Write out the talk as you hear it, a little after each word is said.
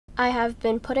I have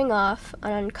been putting off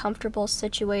an uncomfortable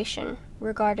situation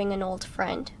regarding an old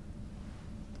friend.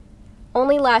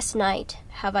 Only last night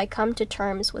have I come to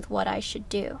terms with what I should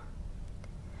do.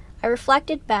 I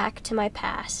reflected back to my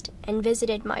past and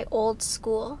visited my old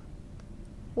school,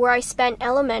 where I spent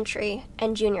elementary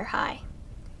and junior high.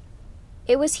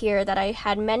 It was here that I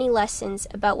had many lessons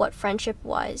about what friendship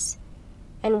was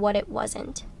and what it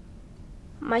wasn't.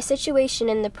 My situation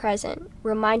in the present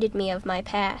reminded me of my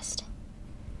past.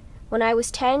 When I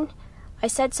was 10, I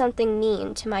said something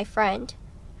mean to my friend,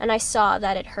 and I saw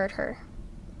that it hurt her.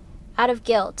 Out of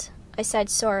guilt, I said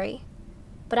sorry,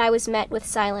 but I was met with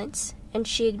silence, and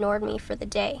she ignored me for the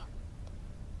day.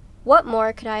 What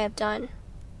more could I have done?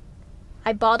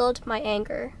 I bottled my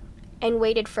anger and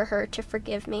waited for her to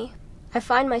forgive me. I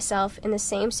find myself in the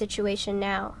same situation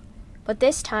now, but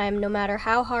this time, no matter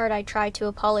how hard I tried to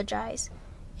apologize,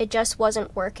 it just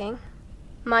wasn't working.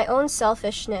 My own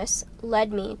selfishness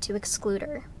led me to exclude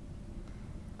her.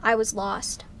 I was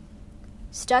lost,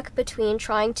 stuck between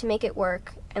trying to make it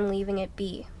work and leaving it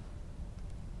be.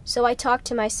 So I talked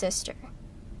to my sister.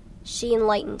 She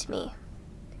enlightened me.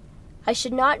 I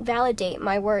should not validate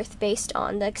my worth based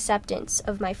on the acceptance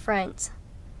of my friends.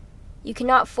 You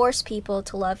cannot force people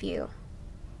to love you.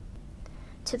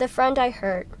 To the friend I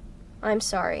hurt, I'm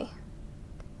sorry.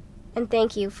 And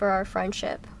thank you for our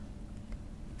friendship.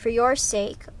 For your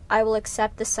sake, I will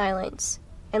accept the silence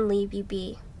and leave you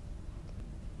be.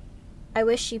 I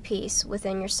wish you peace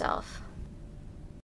within yourself.